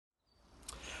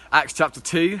Acts chapter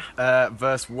 2,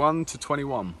 verse 1 to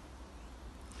 21.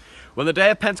 When the day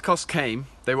of Pentecost came,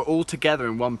 they were all together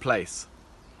in one place.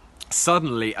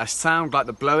 Suddenly, a sound like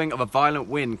the blowing of a violent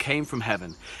wind came from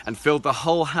heaven and filled the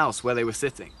whole house where they were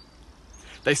sitting.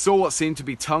 They saw what seemed to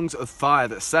be tongues of fire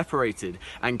that separated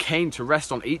and came to rest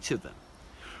on each of them.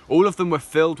 All of them were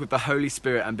filled with the Holy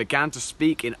Spirit and began to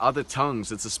speak in other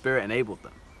tongues as the Spirit enabled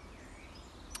them.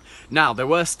 Now there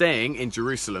were staying in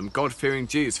Jerusalem God-fearing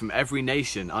Jews from every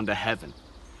nation under heaven.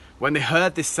 When they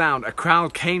heard this sound, a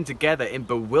crowd came together in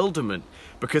bewilderment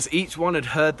because each one had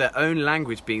heard their own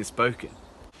language being spoken.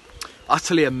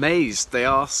 Utterly amazed, they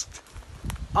asked,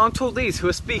 "Aren't all these who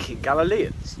are speaking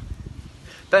Galileans?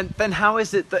 Then how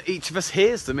is it that each of us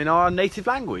hears them in our native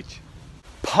language?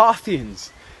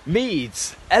 Parthians,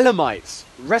 Medes, Elamites,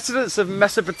 residents of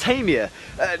Mesopotamia,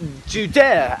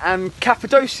 Judea and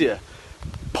Cappadocia,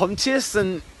 Pontus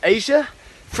and Asia,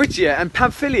 Phrygia and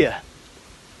Pamphylia,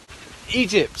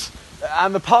 Egypt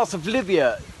and the parts of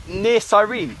Libya near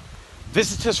Cyrene,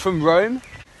 visitors from Rome,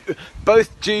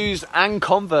 both Jews and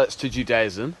converts to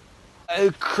Judaism,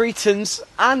 Cretans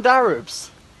and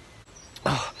Arabs.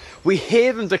 We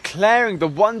hear them declaring the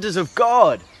wonders of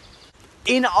God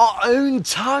in our own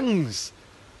tongues."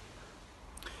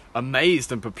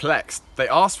 Amazed and perplexed, they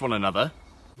asked one another,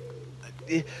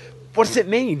 "What does it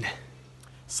mean?"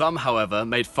 Some, however,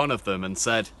 made fun of them and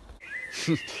said,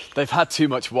 "They've had too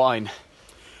much wine."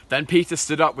 Then Peter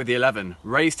stood up with the 11,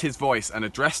 raised his voice and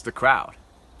addressed the crowd.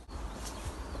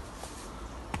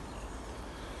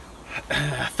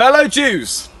 "Fellow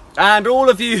Jews, and all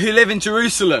of you who live in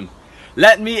Jerusalem,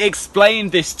 let me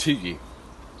explain this to you.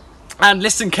 And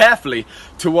listen carefully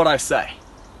to what I say.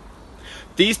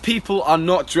 These people are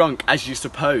not drunk as you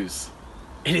suppose.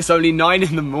 It is only 9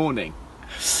 in the morning.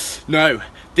 No,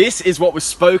 this is what was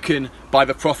spoken by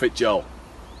the prophet Joel.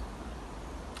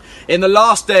 In the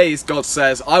last days, God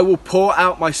says, I will pour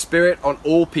out my spirit on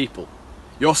all people.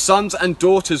 Your sons and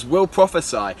daughters will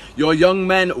prophesy. Your young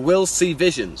men will see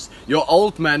visions. Your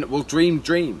old men will dream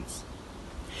dreams.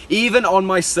 Even on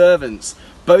my servants,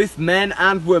 both men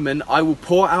and women, I will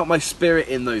pour out my spirit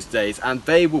in those days, and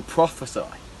they will prophesy.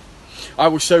 I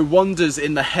will show wonders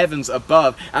in the heavens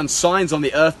above and signs on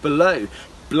the earth below,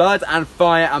 blood and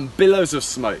fire and billows of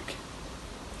smoke.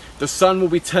 The sun will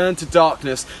be turned to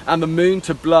darkness and the moon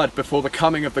to blood before the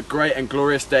coming of the great and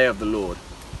glorious day of the Lord.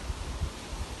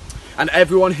 And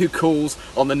everyone who calls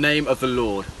on the name of the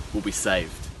Lord will be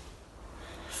saved."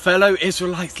 Fellow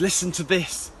Israelites, listen to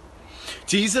this.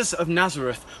 Jesus of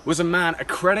Nazareth was a man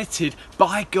accredited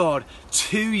by God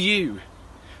to you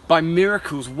by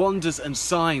miracles, wonders and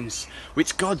signs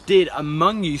which God did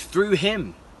among you through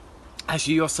him, as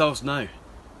you yourselves know.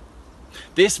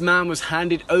 This man was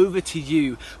handed over to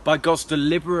you by God's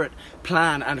deliberate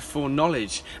plan and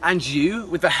foreknowledge, and you,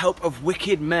 with the help of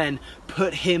wicked men,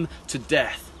 put him to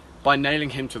death by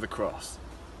nailing him to the cross.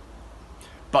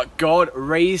 But God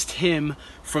raised him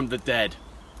from the dead,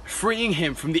 freeing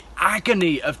him from the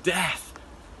agony of death,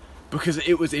 because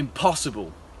it was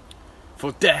impossible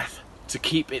for death to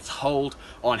keep its hold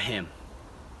on him.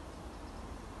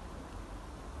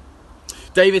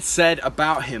 David said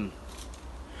about him,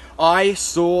 "I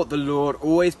saw the Lord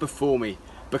always before me,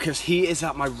 because he is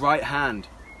at my right hand.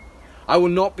 I will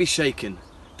not be shaken.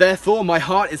 Therefore my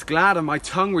heart is glad and my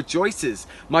tongue rejoices.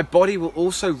 My body will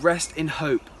also rest in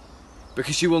hope,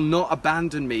 because you will not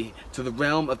abandon me to the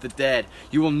realm of the dead.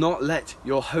 You will not let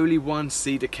your Holy One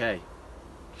see decay.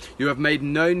 You have made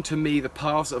known to me the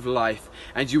paths of life,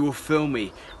 and you will fill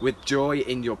me with joy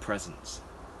in your presence."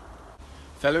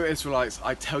 Fellow Israelites,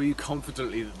 I tell you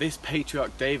confidently that this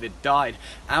patriarch David died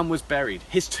and was buried.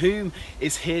 His tomb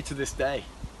is here to this day.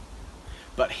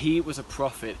 But he was a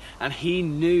prophet, and he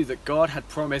knew that God had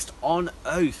promised on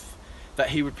oath that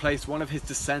he would place one of his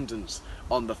descendants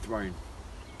on the throne.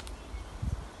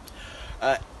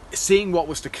 Seeing what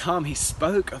was to come, he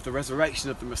spoke of the resurrection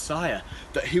of the Messiah,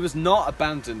 that he was not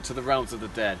abandoned to the realms of the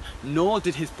dead, nor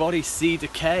did his body see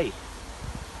decay.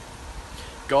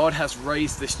 God has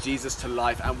raised this Jesus to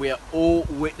life, and we are all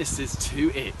witnesses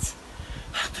to it.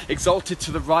 Exalted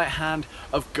to the right hand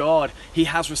of God, he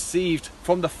has received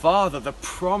from the Father the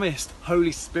promised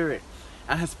Holy Spirit,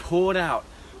 and has poured out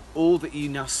all that you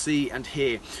now see and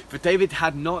hear. For David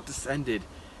had not descended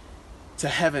to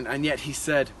heaven, and yet he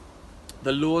said,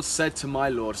 "The Lord said to my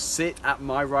Lord, sit at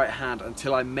my right hand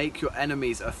until I make your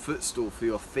enemies a footstool for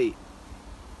your feet."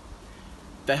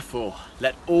 Therefore,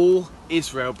 let all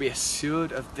Israel be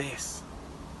assured of this.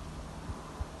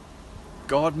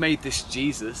 God made this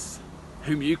Jesus,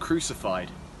 whom you crucified,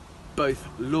 both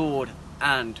Lord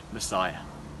and Messiah.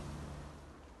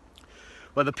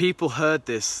 When the people heard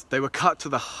this, they were cut to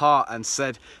the heart and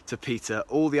said to Peter,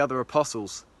 all the other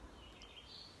apostles,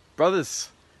 "Brothers,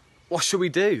 what shall we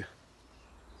do?"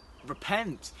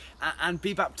 "Repent and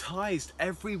be baptized,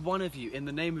 every one of you, in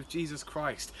the name of Jesus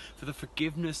Christ, for the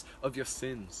forgiveness of your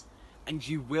sins, and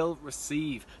you will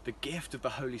receive the gift of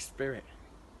the Holy Spirit.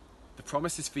 The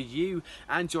promise is for you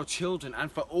and your children,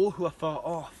 and for all who are far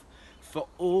off, for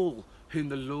all whom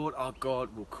the Lord our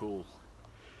God will call."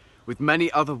 With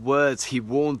many other words he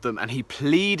warned them, and he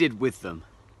pleaded with them,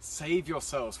 "Save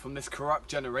yourselves from this corrupt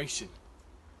generation."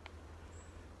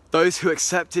 Those who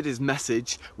accepted his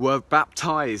message were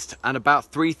baptized, and about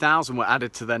 3,000 were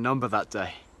added to their number that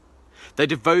day. They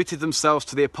devoted themselves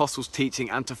to the apostles' teaching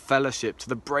and to fellowship, to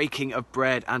the breaking of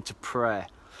bread and to prayer.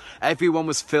 Everyone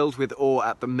was filled with awe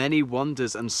at the many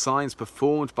wonders and signs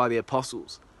performed by the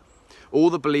apostles. All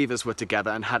the believers were together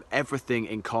and had everything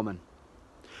in common.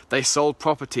 They sold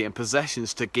property and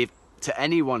possessions to give to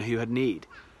anyone who had need.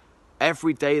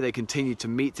 Every day they continued to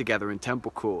meet together in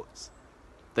temple courts.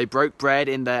 They broke bread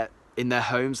in their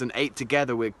homes and ate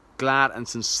together with glad and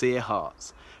sincere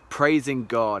hearts, praising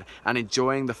God and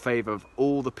enjoying the favour of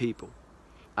all the people.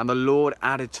 And the Lord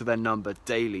added to their number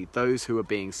daily those who were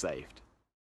being saved.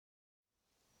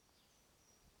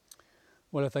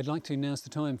 Well, if they'd like to, now's the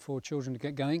time for children to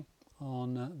get going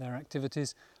on their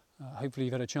activities. Hopefully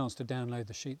you've had a chance to download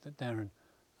the sheet that Darren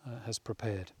has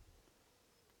prepared.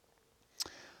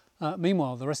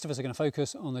 Meanwhile, the rest of us are going to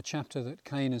focus on the chapter that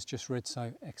Kane has just read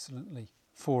so excellently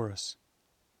for us.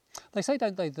 They say,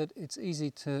 don't they, that it's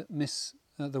easy to miss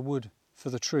the wood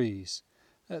for the trees,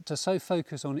 to so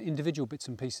focus on individual bits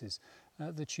and pieces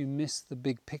that you miss the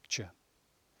big picture.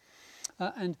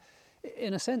 And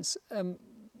in a sense,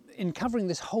 in covering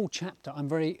this whole chapter, I'm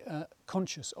very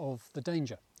conscious of the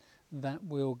danger that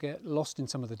we'll get lost in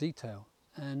some of the detail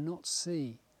and not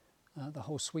see the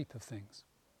whole sweep of things.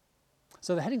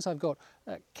 So the headings I've got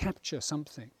capture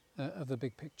something of the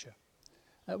big picture.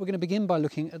 We're going to begin by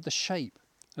looking at the shape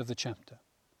of the chapter,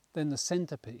 then the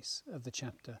centrepiece of the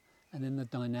chapter, and then the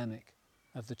dynamic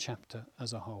of the chapter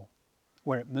as a whole,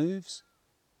 where it moves,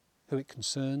 who it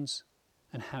concerns,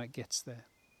 and how it gets there.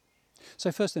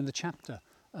 So first then, the chapter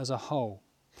as a whole.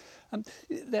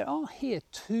 There are here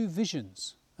two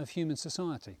visions of human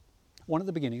society, one at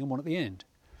the beginning and one at the end.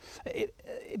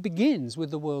 It begins with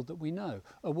the world that we know,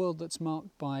 a world that's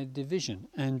marked by division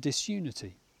and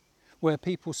disunity, where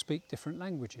people speak different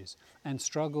languages and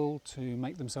struggle to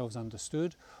make themselves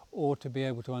understood or to be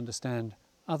able to understand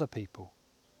other people.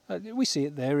 We see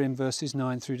it there in verses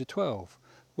 9 through to 12,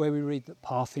 where we read that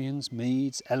Parthians,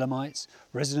 Medes, Elamites,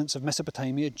 residents of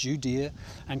Mesopotamia, Judea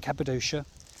and Cappadocia,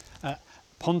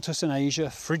 Pontus and Asia,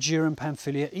 Phrygia and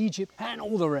Pamphylia, Egypt and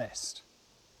all the rest.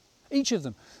 Each of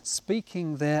them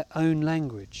speaking their own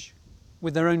language,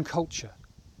 with their own culture.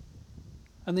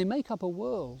 And they make up a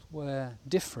world where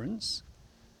difference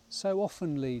so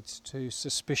often leads to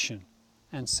suspicion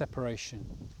and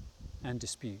separation and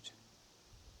dispute.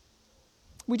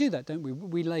 We do that, don't we?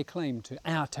 We lay claim to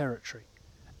our territory,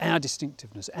 our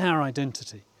distinctiveness, our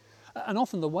identity. And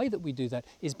often the way that we do that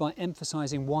is by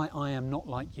emphasising why I am not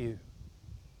like you.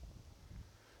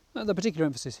 Now, the particular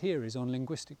emphasis here is on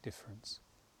linguistic difference.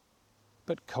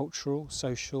 But cultural,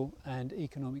 social and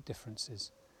economic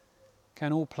differences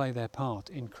can all play their part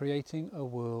in creating a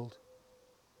world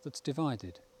that's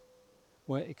divided,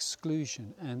 where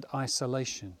exclusion and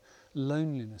isolation,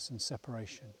 loneliness and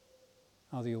separation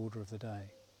are the order of the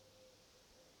day.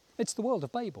 It's the world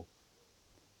of Babel,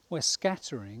 where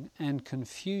scattering and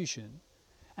confusion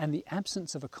and the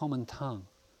absence of a common tongue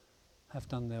have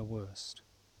done their worst.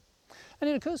 And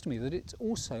it occurs to me that it's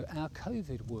also our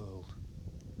COVID world.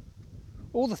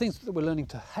 All the things that we're learning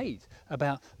to hate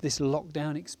about this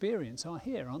lockdown experience are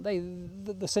here, aren't they?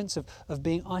 The sense of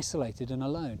being isolated and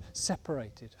alone,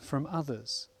 separated from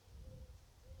others.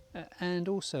 And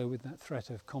also with that threat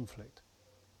of conflict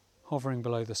hovering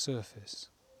below the surface.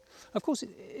 Of course,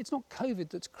 it's not COVID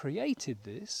that's created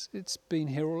this, it's been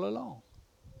here all along.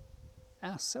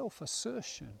 Our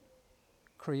self-assertion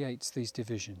creates these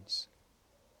divisions,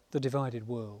 the divided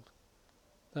world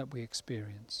that we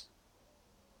experience.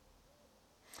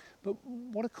 But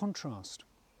what a contrast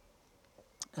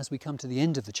as we come to the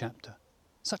end of the chapter.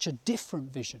 Such a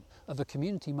different vision of a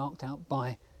community marked out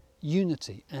by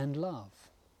unity and love.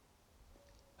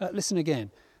 Listen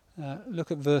again. Look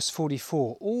at verse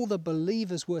 44. All the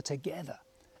believers were together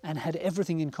and had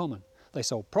everything in common. They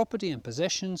sold property and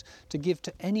possessions to give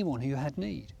to anyone who had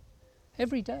need.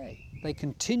 Every day they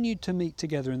continued to meet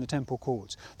together in the temple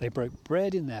courts. They broke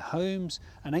bread in their homes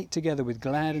and ate together with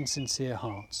glad and sincere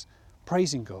hearts,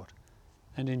 praising God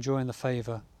and enjoying the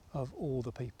favour of all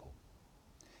the people.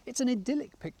 It's an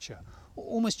idyllic picture,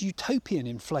 almost utopian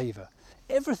in flavour.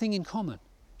 Everything in common.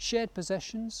 Shared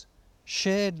possessions,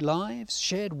 shared lives,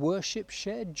 shared worship,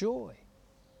 shared joy.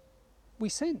 We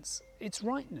sense its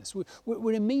rightness.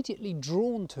 We're immediately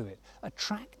drawn to it,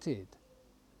 attracted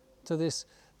to this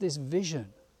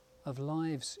vision of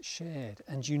lives shared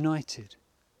and united.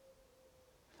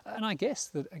 And I guess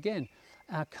that, again,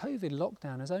 our COVID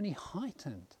lockdown has only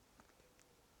heightened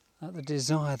the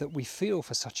desire that we feel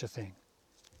for such a thing.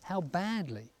 How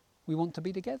badly we want to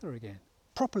be together again,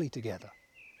 properly together,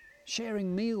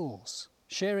 sharing meals,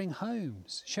 sharing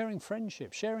homes, sharing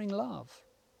friendship, sharing love.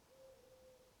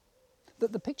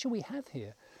 That the picture we have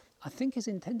here, I think, is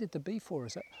intended to be for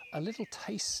us a little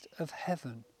taste of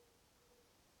heaven.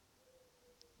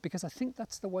 Because I think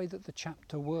that's the way that the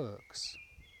chapter works.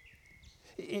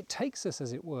 It takes us,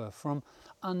 as it were, from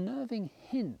unnerving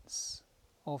hints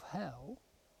of hell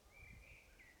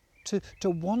to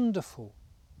wonderful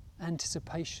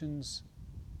anticipations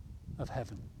of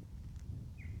heaven.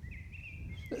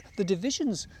 The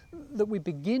divisions that we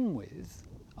begin with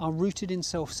are rooted in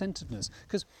self-centeredness,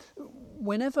 because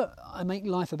whenever I make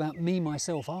life about me,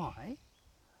 myself, I,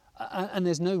 and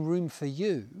there's no room for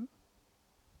you,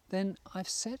 then I've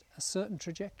set a certain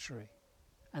trajectory,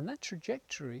 and that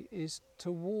trajectory is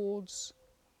towards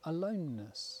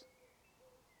aloneness.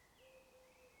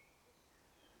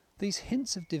 These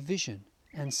hints of division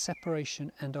and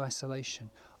separation and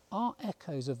isolation are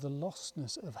echoes of the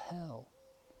lostness of hell,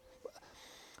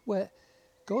 where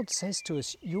God says to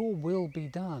us, your will be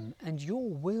done, and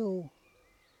your will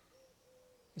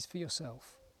is for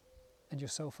yourself, and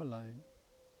yourself alone,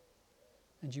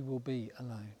 and you will be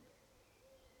alone.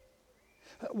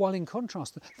 While in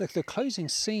contrast, the closing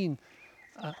scene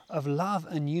of love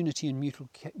and unity and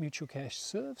mutual care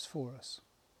serves for us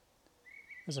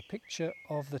as a picture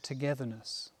of the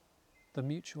togetherness, the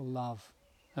mutual love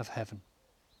of heaven.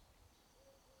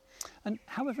 And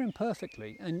however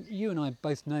imperfectly, and you and I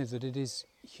both know that it is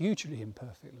hugely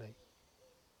imperfectly,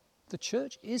 the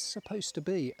church is supposed to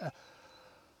be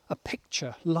a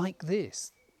picture like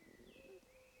this,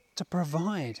 to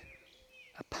provide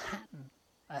a pattern,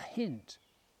 a hint,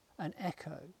 an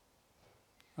echo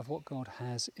of what God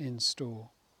has in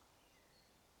store.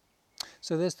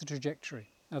 So there's the trajectory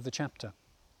of the chapter.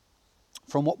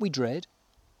 From what we dread,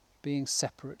 being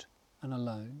separate and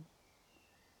alone,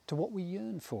 to what we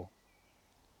yearn for,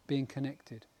 being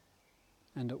connected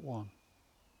and at one.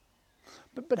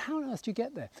 But how on earth do you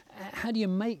get there? How do you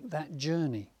make that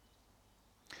journey?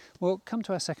 Well, come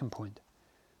to our second point,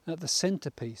 at the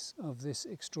centrepiece of this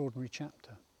extraordinary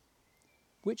chapter,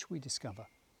 which we discover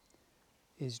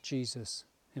is Jesus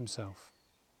himself.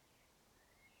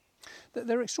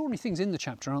 There are extraordinary things in the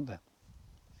chapter, aren't there?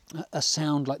 A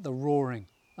sound like the roaring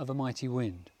of a mighty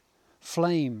wind,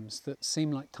 flames that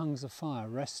seem like tongues of fire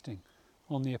resting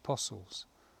on the apostles,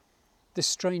 this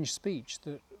strange speech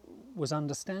that was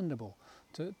understandable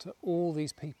to all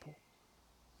these people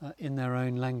in their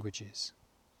own languages.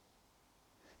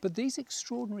 But these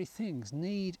extraordinary things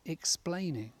need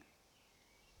explaining,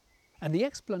 and the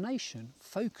explanation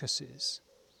focuses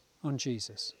on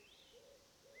Jesus.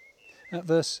 At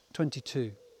verse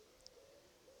 22,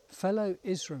 fellow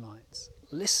Israelites,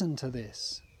 listen to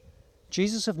this.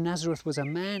 Jesus of Nazareth was a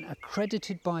man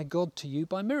accredited by God to you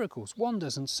by miracles,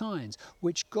 wonders and signs,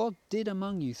 which God did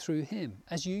among you through him,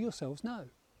 as you yourselves know.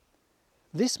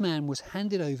 This man was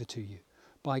handed over to you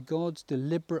by God's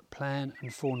deliberate plan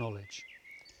and foreknowledge.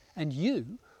 And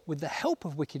you, with the help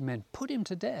of wicked men, put him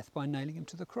to death by nailing him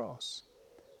to the cross.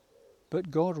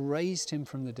 But God raised him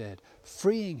from the dead,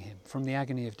 freeing him from the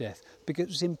agony of death, because it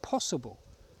was impossible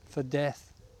for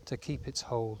death to keep its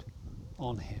hold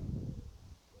on him.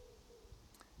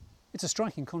 It's a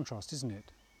striking contrast, isn't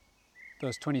it?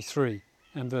 Verse 23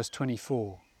 and verse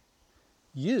 24.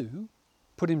 You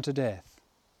put him to death.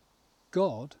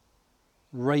 God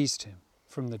raised him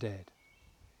from the dead.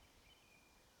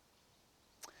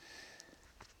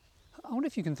 I wonder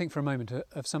if you can think for a moment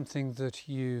of something that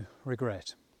you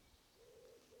regret.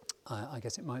 I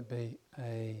guess it might be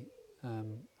a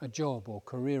job or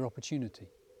career opportunity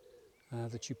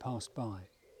that you passed by.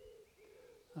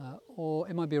 Or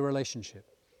it might be a relationship,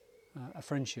 a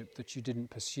friendship that you didn't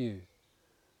pursue.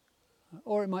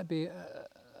 Or it might be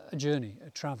a journey, a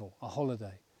travel, a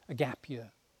holiday, a gap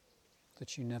year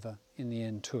that you never in the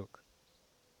end took.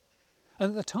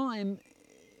 And at the time,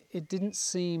 it didn't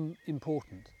seem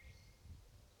important.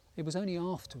 It was only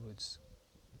afterwards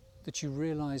that you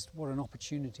realised what an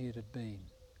opportunity it had been,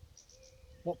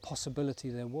 what possibility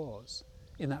there was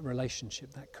in that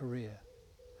relationship, that career.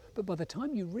 But by the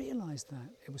time you realised that,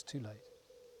 it was too late.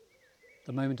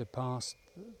 The moment had passed,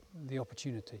 the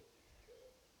opportunity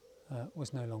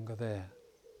was no longer there.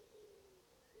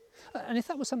 And if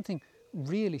that was something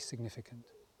really significant,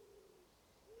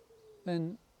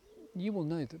 then you will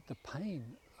know that the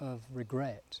pain of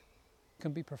regret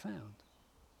can be profound,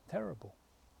 terrible,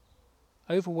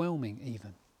 overwhelming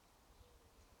even.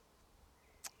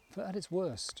 For at its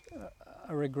worst,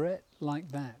 a regret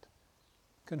like that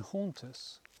can haunt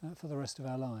us for the rest of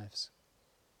our lives.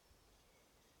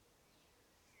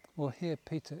 Well, here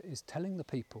Peter is telling the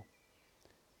people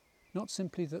not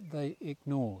simply that they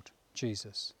ignored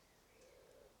Jesus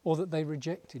or that they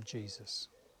rejected Jesus.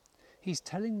 He's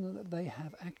telling them that they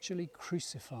have actually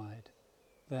crucified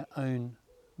their own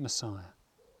Messiah.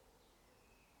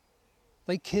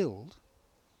 They killed,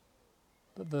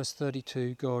 but verse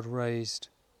 32, God raised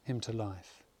him to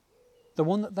life. The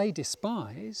one that they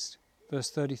despised, verse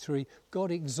 33,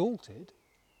 God exalted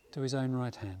to his own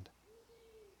right hand.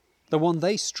 The one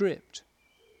they stripped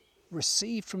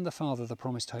received from the Father the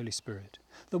promised Holy Spirit.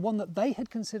 The one that they had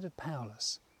considered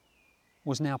powerless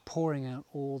was now pouring out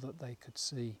all that they could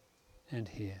see and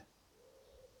hear.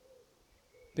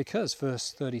 Because,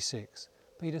 verse 36,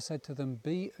 Peter said to them,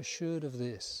 "Be assured of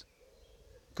this,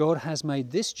 God has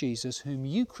made this Jesus whom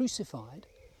you crucified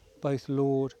both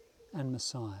Lord and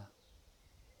Messiah."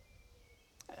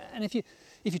 And if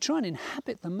you try and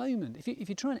inhabit the moment, if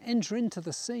you try and enter into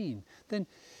the scene, then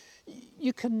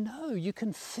you can know, you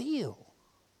can feel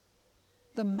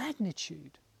the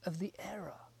magnitude of the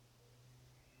error.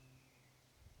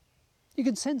 You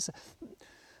can sense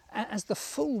as the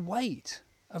full weight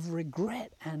of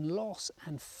regret and loss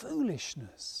and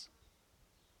foolishness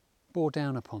bore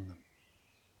down upon them.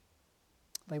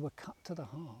 They were cut to the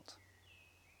heart.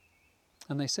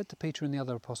 And they said to Peter and the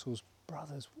other apostles,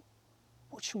 "Brothers,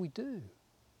 what shall we do?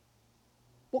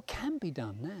 What can be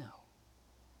done now?"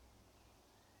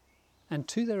 And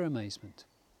to their amazement,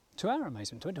 to our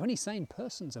amazement, to any sane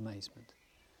person's amazement,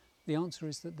 the answer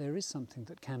is that there is something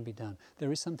that can be done.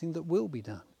 There is something that will be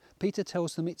done. Peter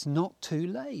tells them it's not too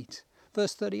late.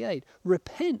 Verse 38,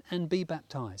 "Repent and be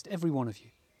baptized, every one of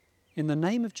you, in the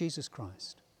name of Jesus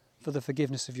Christ, for the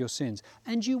forgiveness of your sins,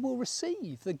 and you will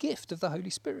receive the gift of the Holy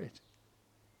Spirit.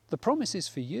 The promise is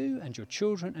for you and your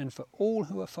children and for all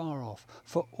who are far off,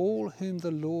 for all whom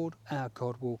the Lord our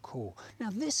God will call." Now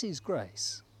this is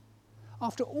grace.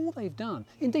 After all they've done,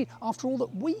 indeed, after all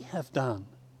that we have done,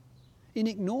 in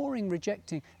ignoring,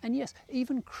 rejecting, and yes,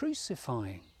 even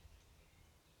crucifying.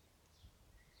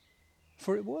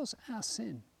 For it was our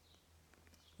sin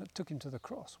that took him to the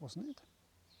cross, wasn't it?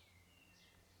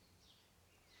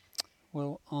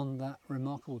 Well, on that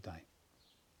remarkable day,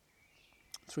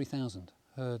 3,000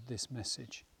 heard this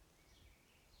message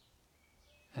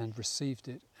and received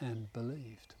it and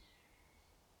believed.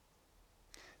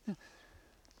 Now,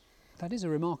 that is a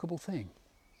remarkable thing.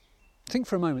 Think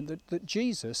for a moment that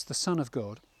Jesus, the Son of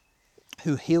God,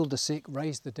 who healed the sick,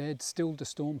 raised the dead, stilled the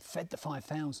storm, fed the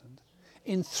 5,000,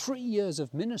 in 3 years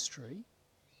of ministry,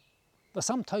 the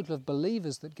sum total of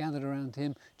believers that gathered around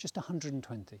him, just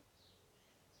 120.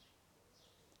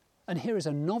 And here is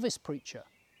a novice preacher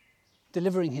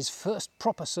delivering his first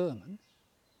proper sermon,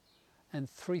 and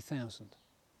 3,000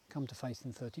 come to faith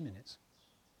in 30 minutes.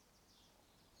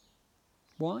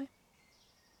 Why?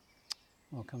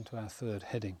 We'll come to our third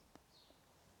heading.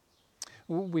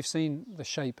 We've seen the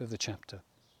shape of the chapter,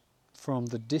 from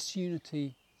the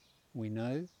disunity we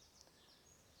know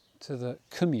to the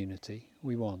community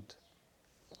we want.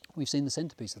 We've seen the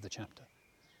centrepiece of the chapter,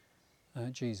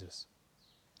 Jesus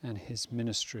and his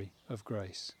ministry of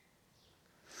grace.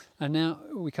 And now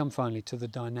we come finally to the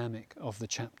dynamic of the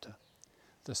chapter,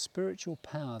 the spiritual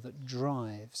power that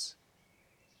drives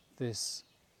this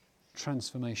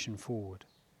transformation forward,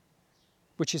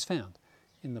 which is found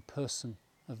in the person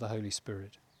of the Holy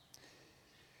Spirit.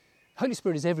 Holy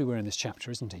Spirit is everywhere in this chapter,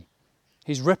 isn't he?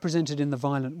 He's represented in the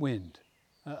violent wind,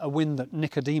 a wind that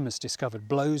Nicodemus discovered,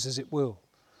 blows as it will.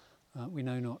 We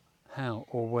know not how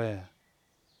or where.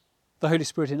 The Holy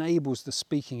Spirit enables the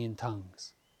speaking in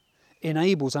tongues,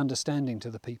 enables understanding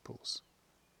to the peoples.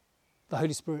 The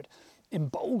Holy Spirit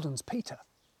emboldens Peter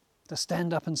to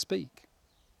stand up and speak.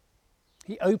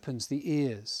 He opens the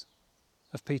ears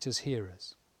of Peter's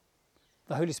hearers.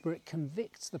 The Holy Spirit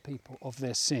convicts the people of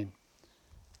their sin,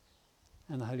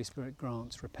 and the Holy Spirit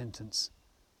grants repentance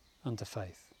unto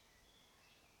faith.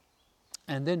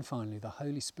 And then finally, the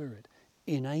Holy Spirit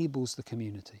enables the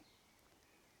community,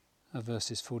 of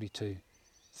verses 42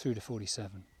 through to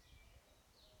 47.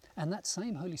 And that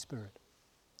same Holy Spirit,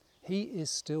 he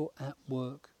is still at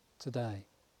work today.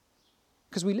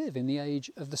 Because we live in the age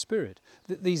of the Spirit.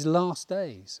 These last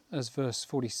days, as verse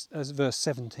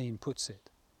 17 puts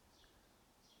it.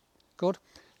 God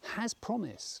has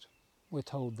promised, we're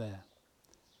told there,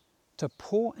 to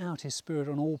pour out his Spirit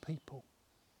on all people.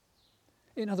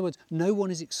 In other words, no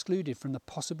one is excluded from the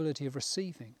possibility of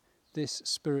receiving this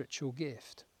spiritual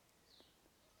gift.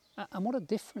 And what a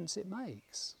difference it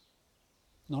makes.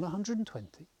 Not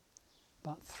 120,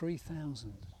 but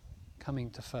 3,000 coming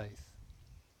to faith.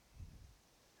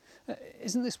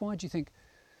 Isn't this why, do you think,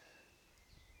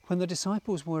 when the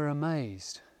disciples were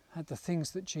amazed at the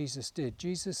things that Jesus did,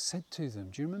 Jesus said to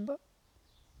them, do you remember?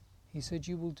 He said,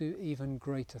 you will do even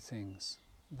greater things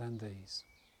than these.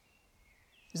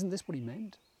 Isn't this what he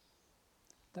meant?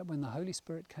 That when the Holy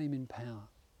Spirit came in power,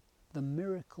 the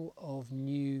miracle of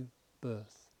new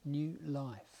birth, new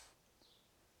life,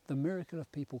 the miracle of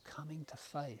people coming to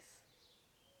faith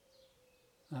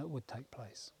would take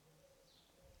place.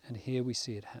 And here we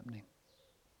see it happening.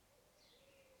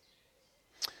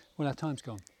 Well, our time's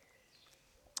gone.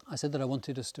 I said that I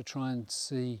wanted us to try and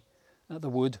see the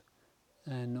wood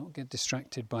and not get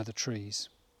distracted by the trees.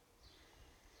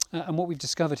 And what we've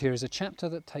discovered here is a chapter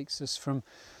that takes us from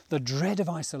the dread of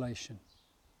isolation,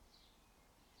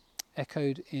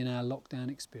 echoed in our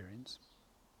lockdown experience,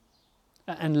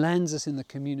 and lands us in the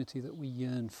community that we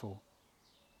yearn for.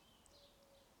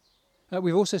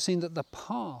 We've also seen that the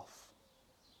path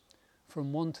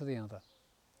from one to the other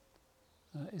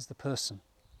is the person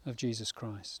of Jesus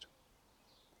Christ,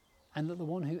 and that the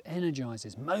one who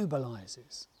energises,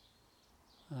 mobilises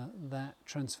that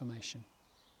transformation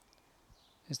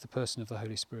is the person of the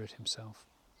Holy Spirit himself.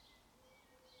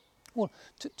 Well,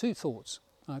 two thoughts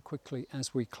quickly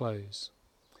as we close.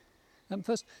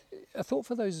 First, a thought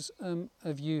for those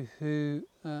of you who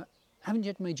haven't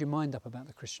yet made your mind up about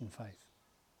the Christian faith.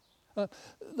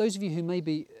 Those of you who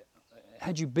maybe,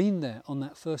 had you been there on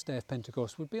that first day of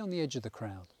Pentecost, would be on the edge of the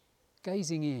crowd,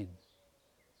 gazing in,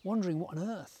 wondering what on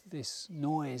earth this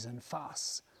noise and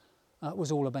fuss was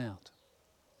all about.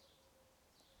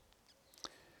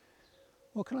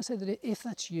 Well, can I say that if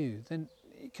that's you, then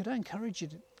could I encourage you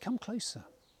to come closer,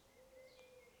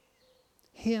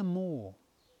 hear more,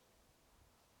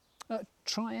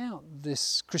 try out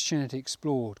this Christianity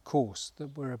Explored course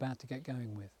that we're about to get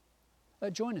going with.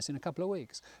 Join us in a couple of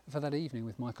weeks for that evening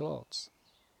with Michael Otts.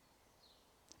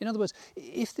 In other words,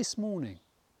 if this morning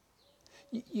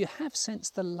you have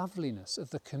sensed the loveliness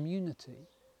of the community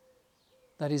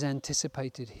that is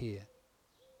anticipated here,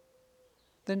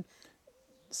 then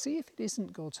see if it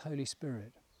isn't God's Holy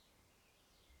Spirit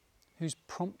who's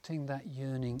prompting that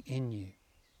yearning in you,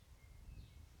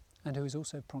 and who is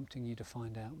also prompting you to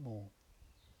find out more.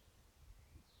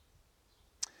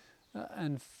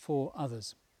 And for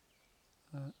others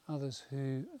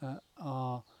who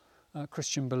are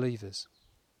Christian believers,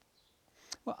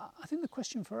 well, I think the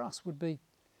question for us would be,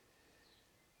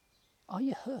 are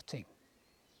you hurting?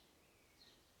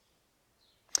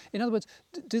 In other words,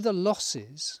 do the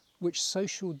losses which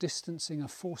social distancing are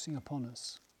forcing upon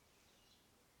us,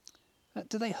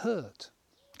 do they hurt?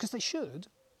 Because they should.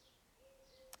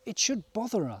 It should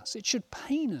bother us, it should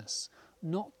pain us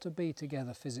not to be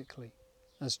together physically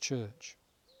as church.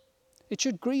 It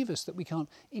should grieve us that we can't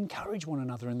encourage one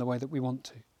another in the way that we want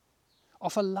to,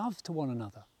 offer love to one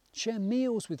another, share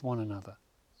meals with one another,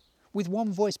 with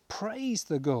one voice praise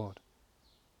the God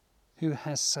who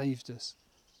has saved us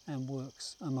and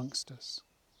works amongst us.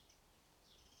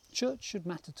 Church should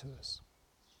matter to us,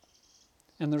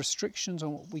 and the restrictions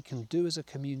on what we can do as a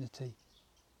community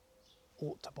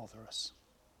ought to bother us.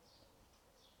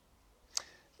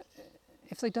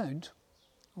 If they don't,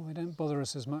 or they don't bother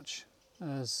us as much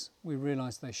as we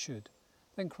realise they should,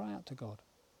 then cry out to God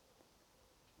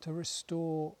to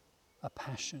restore a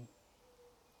passion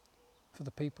for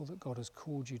the people that God has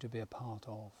called you to be a part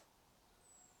of.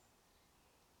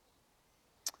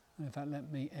 And in fact, let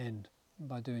me end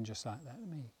by doing just like that. Let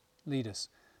me lead us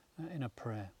in a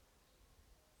prayer.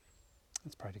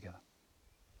 Let's pray together.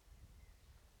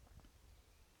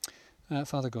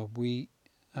 Father God, we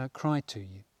cry to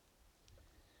you,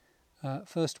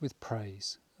 first with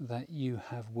praise that you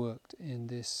have worked in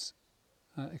this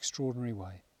extraordinary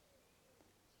way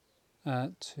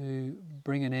to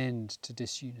bring an end to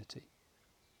disunity,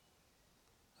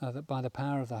 that by the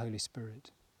power of the Holy Spirit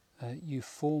you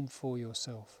form for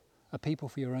yourself a people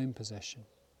for your own possession,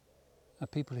 a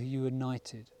people who you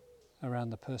united around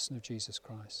the person of Jesus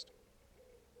Christ.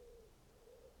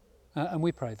 And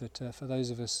we pray that for those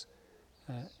of us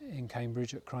in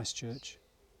Cambridge at Christ Church,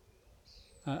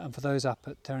 and for those up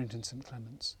at Terrington St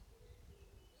Clement's,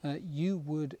 you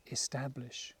would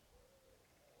establish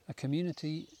a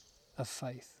community of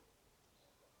faith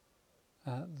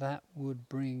that would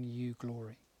bring you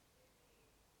glory.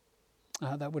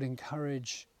 That would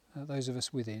encourage those of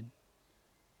us within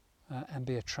and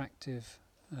be attractive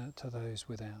to those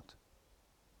without.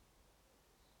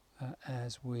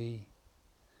 As we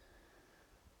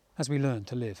learn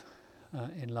to live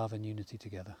in love and unity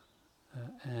together.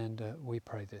 And we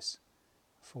pray this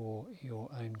for your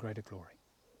own greater glory.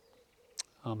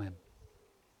 Amen.